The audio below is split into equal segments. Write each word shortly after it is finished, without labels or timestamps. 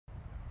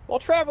While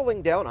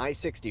traveling down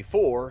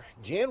I-64,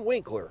 Jan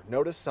Winkler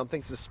noticed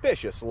something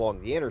suspicious along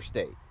the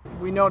interstate.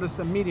 We noticed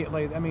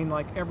immediately,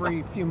 like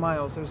every few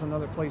miles there's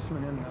another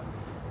policeman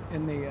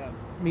in the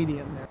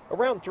median there.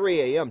 Around 3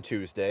 a.m.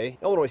 Tuesday,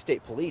 Illinois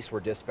State Police were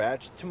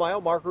dispatched to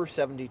mile marker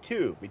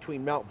 72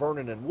 between Mount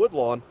Vernon and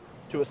Woodlawn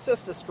to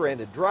assist a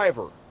stranded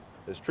driver.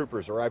 As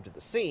troopers arrived at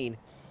the scene,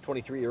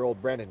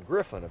 23-year-old Brandon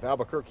Griffin of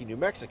Albuquerque, New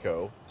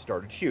Mexico,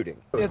 started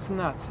shooting. It's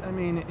nuts. I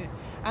mean,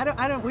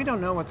 we don't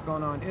know what's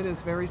going on. It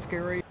is very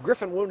scary.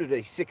 Griffin wounded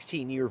a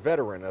 16-year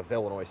veteran of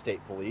Illinois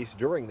State Police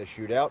during the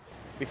shootout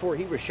before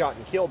he was shot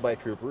and killed by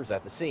troopers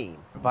at the scene.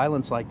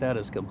 Violence like that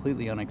is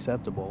completely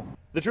unacceptable.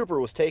 The trooper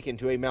was taken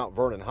to a Mount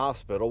Vernon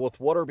hospital with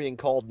what are being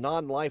called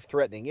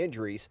non-life-threatening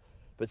injuries,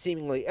 but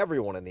seemingly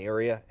everyone in the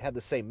area had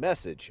the same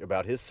message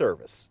about his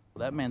service.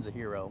 That man's a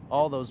hero.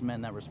 All those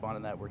men that responded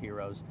to that were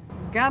heroes.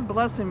 God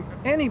bless him,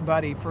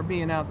 anybody, for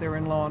being out there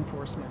in law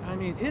enforcement. I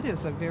mean, it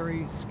is a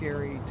very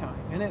scary time.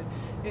 And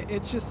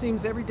it just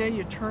seems every day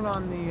you turn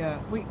on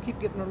we keep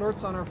getting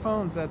alerts on our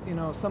phones that,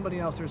 somebody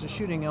else, there's a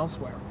shooting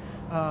elsewhere.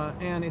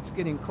 And it's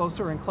getting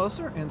closer and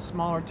closer in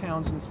smaller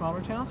towns, and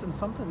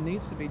something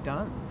needs to be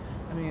done.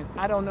 I mean,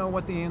 I don't know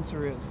what the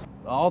answer is.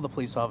 All the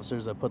police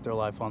officers that put their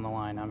life on the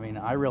line, I mean,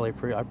 I really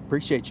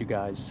appreciate you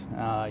guys.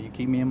 You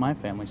keep me and my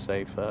family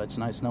safe. It's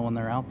nice knowing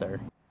they're out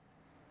there.